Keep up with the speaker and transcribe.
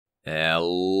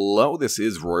Hello, this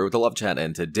is Rory with the Love Chat,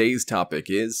 and today's topic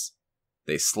is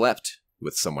they slept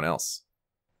with someone else.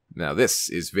 Now,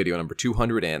 this is video number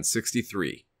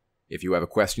 263. If you have a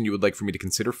question you would like for me to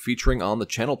consider featuring on the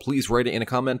channel, please write it in a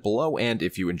comment below, and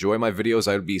if you enjoy my videos,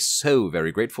 I would be so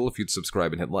very grateful if you'd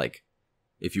subscribe and hit like.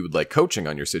 If you would like coaching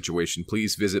on your situation,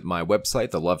 please visit my website,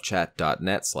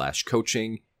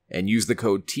 thelovechat.net/coaching, and use the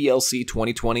code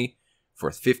TLC2020 for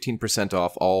 15%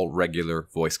 off all regular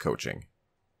voice coaching.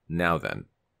 Now then,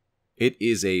 it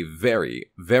is a very,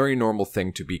 very normal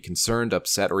thing to be concerned,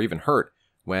 upset, or even hurt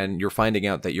when you're finding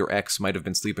out that your ex might have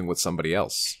been sleeping with somebody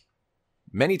else.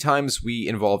 Many times we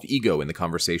involve ego in the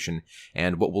conversation,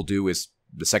 and what we'll do is,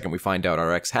 the second we find out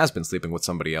our ex has been sleeping with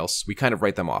somebody else, we kind of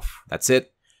write them off. That's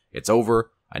it. It's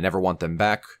over. I never want them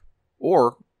back.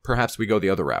 Or perhaps we go the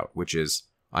other route, which is,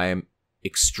 I am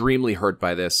extremely hurt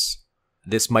by this.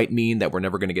 This might mean that we're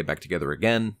never going to get back together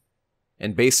again.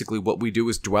 And basically what we do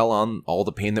is dwell on all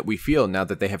the pain that we feel now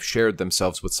that they have shared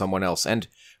themselves with someone else. And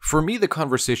for me, the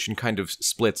conversation kind of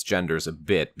splits genders a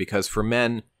bit, because for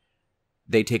men,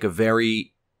 they take a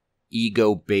very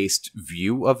ego-based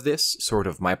view of this, sort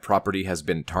of my property has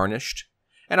been tarnished.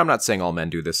 And I'm not saying all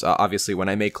men do this. Obviously, when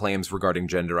I make claims regarding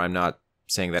gender, I'm not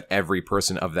saying that every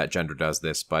person of that gender does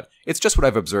this, but it's just what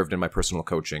I've observed in my personal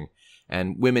coaching.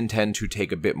 And women tend to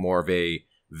take a bit more of a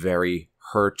very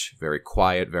hurt, very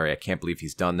quiet, very I can't believe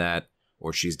he's done that,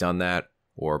 or she's done that,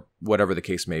 or whatever the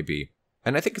case may be.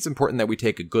 And I think it's important that we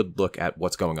take a good look at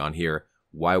what's going on here,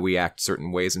 why we act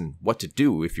certain ways, and what to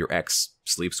do if your ex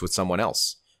sleeps with someone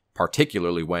else,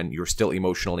 particularly when you're still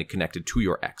emotionally connected to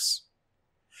your ex.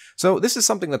 So this is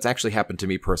something that's actually happened to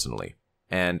me personally,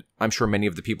 and I'm sure many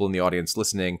of the people in the audience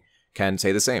listening can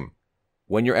say the same.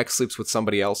 When your ex sleeps with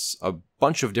somebody else, a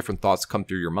bunch of different thoughts come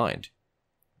through your mind.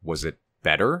 Was it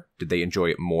better? Did they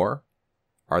enjoy it more?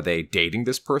 Are they dating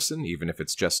this person, even if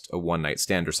it's just a one-night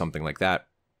stand or something like that?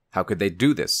 How could they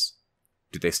do this?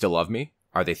 Do they still love me?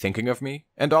 Are they thinking of me?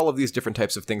 And all of these different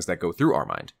types of things that go through our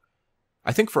mind.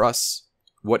 I think for us,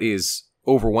 what is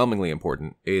overwhelmingly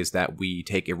important is that we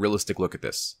take a realistic look at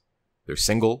this. They're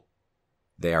single.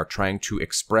 They are trying to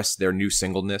express their new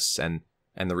singleness, and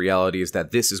the reality is that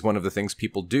this is one of the things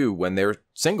people do when they're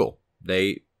single.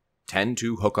 They tend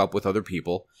to hook up with other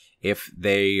people if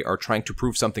they are trying to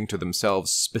prove something to themselves,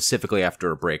 specifically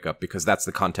after a breakup, because that's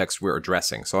the context we're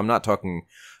addressing. So I'm not talking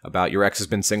about your ex has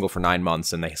been single for 9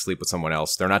 months and they sleep with someone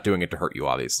else. They're not doing it to hurt you,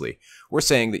 obviously. We're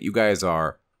saying that you guys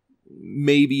are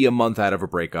maybe a month out of a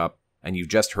breakup, and you've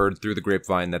just heard through the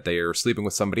grapevine that they are sleeping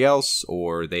with somebody else,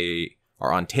 or they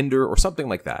are on Tinder, or something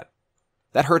like that.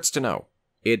 That hurts to know.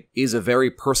 It is a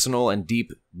very personal and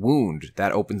deep wound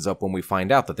that opens up when we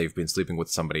find out that they've been sleeping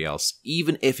with somebody else,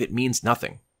 even if it means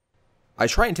nothing. I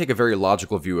try and take a very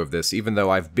logical view of this, even though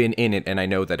I've been in it and I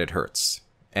know that it hurts.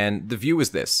 And the view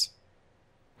is this.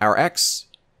 Our ex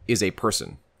is a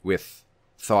person with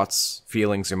thoughts,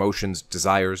 feelings, emotions,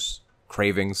 desires,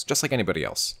 cravings, just like anybody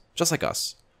else. Just like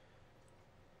us.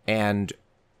 And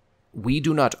we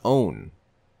do not own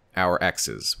our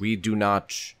exes. We do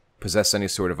not possess any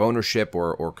sort of ownership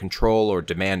or control or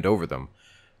demand over them.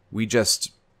 We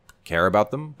just care about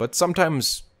them, but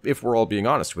sometimes, if we're all being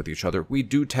honest with each other, we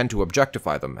do tend to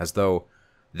objectify them, as though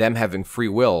them having free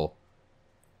will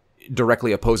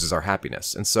directly opposes our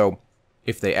happiness. And so,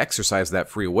 if they exercise that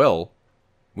free will,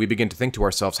 we begin to think to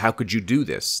ourselves, how could you do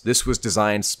this? This was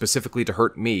designed specifically to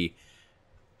hurt me,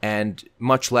 and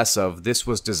much less of, this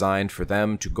was designed for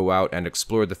them to go out and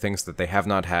explore the things that they have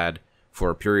not had for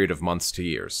a period of months to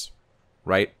years.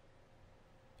 Right?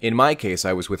 In my case,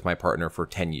 I was with my partner for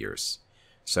 10 years.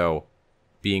 So,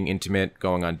 being intimate,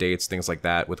 going on dates, things like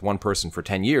that, with one person for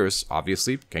 10 years,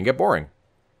 obviously, can get boring.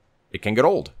 It can get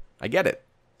old. I get it.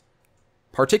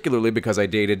 Particularly because I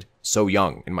dated so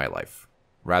young in my life,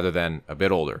 rather than a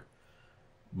bit older.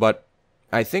 But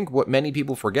I think what many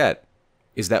people forget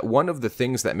is that one of the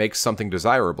things that makes something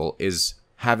desirable is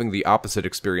having the opposite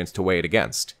experience to weigh it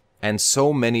against. And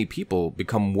so many people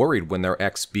become worried when their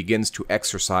ex begins to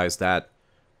exercise that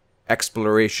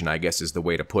exploration, I guess is the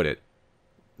way to put it.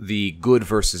 The good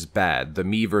versus bad, the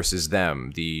me versus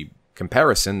them, the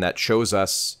comparison that shows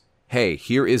us, hey,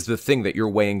 here is the thing that you're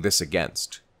weighing this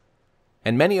against.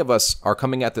 And many of us are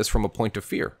coming at this from a point of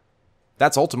fear.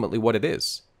 That's ultimately what it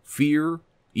is. Fear,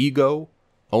 ego,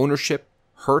 ownership,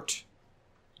 hurt,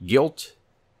 guilt,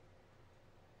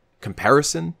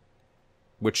 comparison,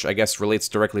 which I guess relates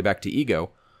directly back to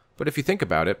ego. But if you think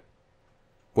about it,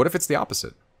 what if it's the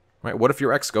opposite? Right? What if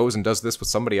your ex goes and does this with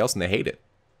somebody else and they hate it?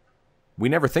 We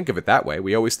never think of it that way.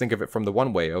 We always think of it from the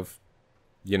one way of,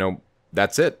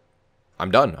 that's it.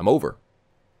 I'm done. I'm over.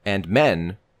 And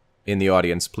men in the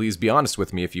audience, please be honest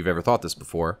with me if you've ever thought this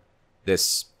before.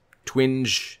 This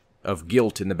twinge of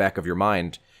guilt in the back of your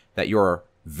mind that you're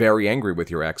very angry with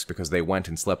your ex because they went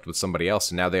and slept with somebody else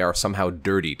and now they are somehow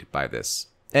dirtied by this.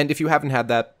 And if you haven't had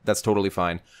that, that's totally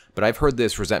fine. But I've heard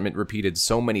this resentment repeated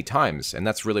so many times, and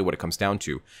that's really what it comes down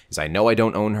to, is I know I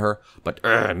don't own her, but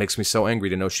it makes me so angry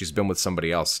to know she's been with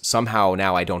somebody else. Somehow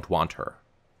now I don't want her.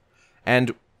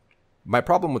 And my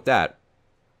problem with that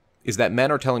is that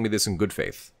men are telling me this in good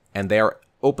faith, and they are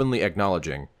openly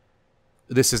acknowledging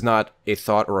this is not a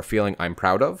thought or a feeling I'm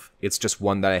proud of, it's just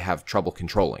one that I have trouble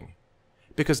controlling.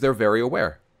 Because they're very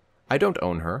aware. I don't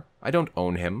own her, I don't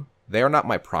own him, they are not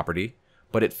my property,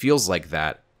 but it feels like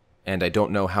that, and I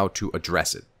don't know how to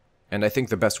address it. And I think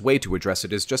the best way to address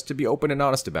it is just to be open and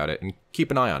honest about it and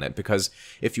keep an eye on it, because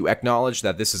if you acknowledge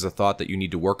that this is a thought that you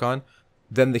need to work on,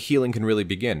 then the healing can really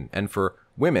begin. And for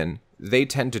women, they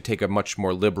tend to take a much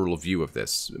more liberal view of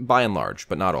this, by and large,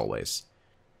 but not always.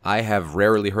 I have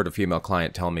rarely heard a female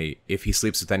client tell me, if he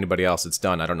sleeps with anybody else, it's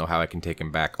done, I don't know how I can take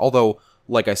him back. Although,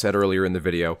 like I said earlier in the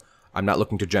video, I'm not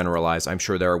looking to generalize, I'm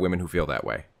sure there are women who feel that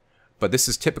way. But this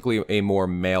is typically a more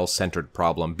male-centered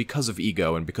problem because of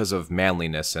ego and because of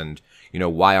manliness and,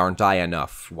 why aren't I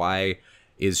enough? Why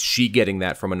is she getting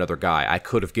that from another guy? I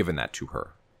could have given that to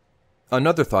her.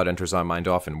 Another thought enters our mind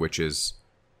often, which is,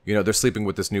 they're sleeping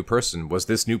with this new person. Was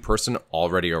this new person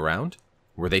already around?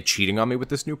 Were they cheating on me with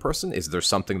this new person? Is there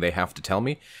something they have to tell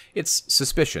me? It's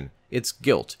suspicion. It's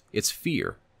guilt. It's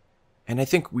fear. And I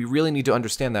think we really need to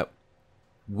understand that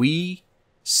we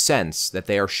sense that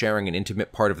they are sharing an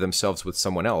intimate part of themselves with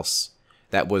someone else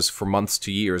that was for months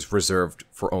to years reserved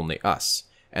for only us.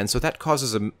 And so that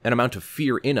causes an amount of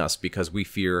fear in us because we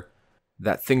fear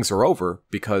that things are over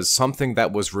because something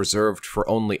that was reserved for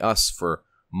only us for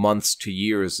months to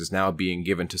years is now being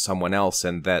given to someone else,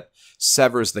 and that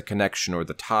severs the connection or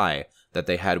the tie that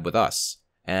they had with us.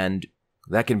 And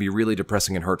that can be really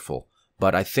depressing and hurtful.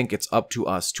 But I think it's up to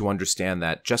us to understand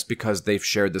that just because they've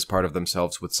shared this part of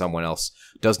themselves with someone else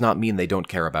does not mean they don't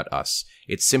care about us.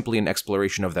 It's simply an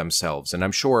exploration of themselves. And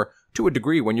I'm sure, to a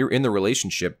degree, when you're in the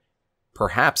relationship,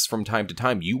 perhaps from time to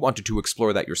time you wanted to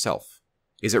explore that yourself.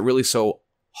 Is it really so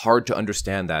hard to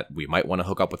understand that we might want to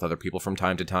hook up with other people from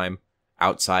time to time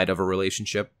outside of a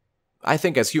relationship? I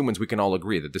think as humans we can all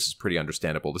agree that this is pretty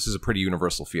understandable. This is a pretty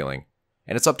universal feeling.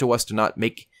 And it's up to us to not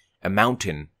make a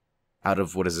mountain out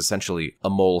of what is essentially a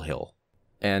molehill.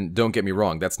 And don't get me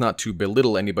wrong, that's not to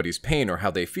belittle anybody's pain or how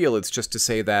they feel, it's just to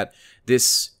say that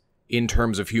this, in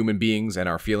terms of human beings and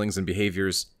our feelings and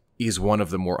behaviors, is one of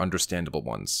the more understandable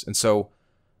ones. And so,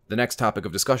 the next topic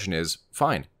of discussion is,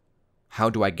 fine,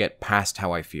 how do I get past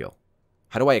how I feel?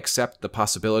 How do I accept the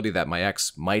possibility that my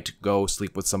ex might go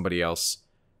sleep with somebody else,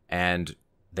 and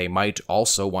they might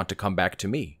also want to come back to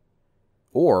me?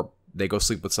 Or they go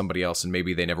sleep with somebody else and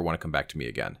maybe they never want to come back to me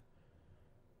again.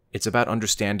 It's about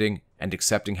understanding and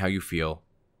accepting how you feel,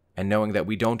 and knowing that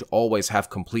we don't always have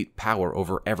complete power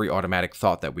over every automatic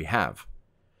thought that we have.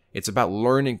 It's about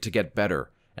learning to get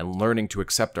better and learning to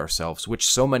accept ourselves, which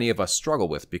so many of us struggle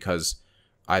with because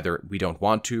either we don't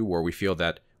want to, or we feel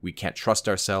that we can't trust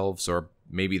ourselves, or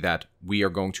maybe that we are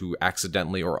going to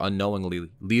accidentally or unknowingly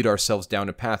lead ourselves down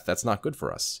a path that's not good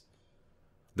for us.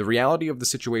 The reality of the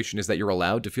situation is that you're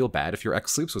allowed to feel bad if your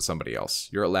ex sleeps with somebody else.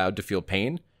 You're allowed to feel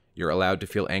pain. You're allowed to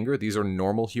feel anger. These are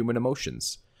normal human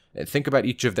emotions. Think about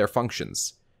each of their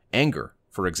functions. Anger,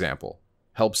 for example,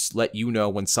 helps let you know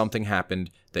when something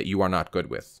happened that you are not good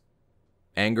with.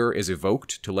 Anger is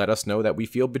evoked to let us know that we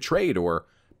feel betrayed or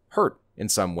hurt in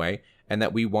some way, and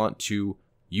that we want to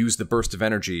use the burst of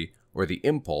energy or the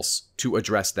impulse to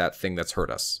address that thing that's hurt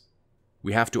us.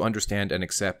 We have to understand and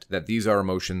accept that these are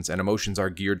emotions, and emotions are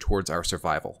geared towards our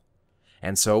survival.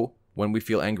 And so, when we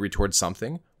feel angry towards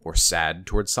something, or sad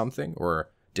towards something, or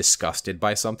disgusted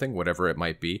by something, whatever it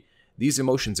might be, these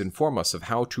emotions inform us of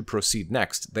how to proceed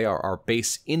next. They are our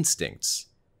base instincts.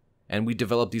 And we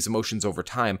develop these emotions over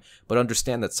time, but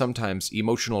understand that sometimes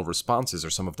emotional responses are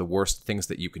some of the worst things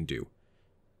that you can do.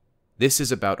 This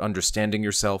is about understanding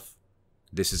yourself,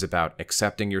 this is about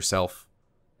accepting yourself,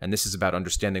 and this is about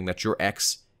understanding that your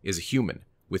ex is a human,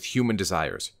 with human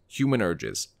desires, human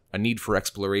urges, a need for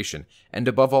exploration, and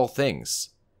above all things,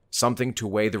 something to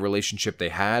weigh the relationship they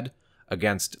had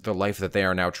against the life that they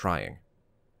are now trying.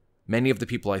 Many of the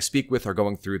people I speak with are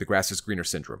going through the grass is greener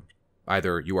syndrome.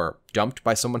 Either you are dumped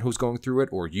by someone who's going through it,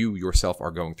 or you yourself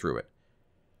are going through it.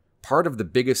 Part of the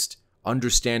biggest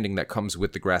understanding that comes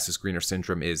with the grass is greener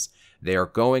syndrome is they are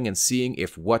going and seeing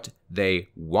if what they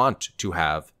want to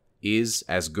have is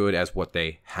as good as what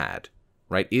they had,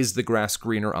 right? Is the grass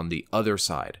greener on the other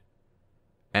side?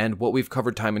 And what we've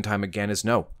covered time and time again is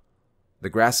no. The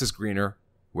grass is greener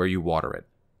where you water it.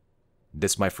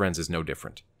 This, my friends, is no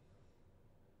different.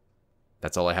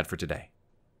 That's all I had for today.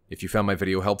 If you found my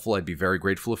video helpful, I'd be very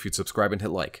grateful if you'd subscribe and hit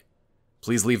like.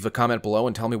 Please leave a comment below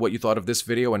and tell me what you thought of this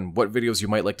video and what videos you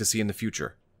might like to see in the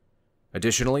future.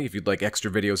 Additionally, if you'd like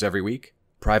extra videos every week,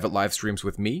 private live streams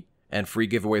with me, and free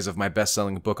giveaways of my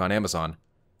best-selling book on Amazon,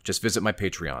 just visit my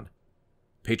Patreon.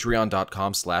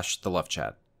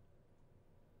 Patreon.com/thelovechat.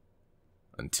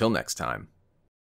 Until next time.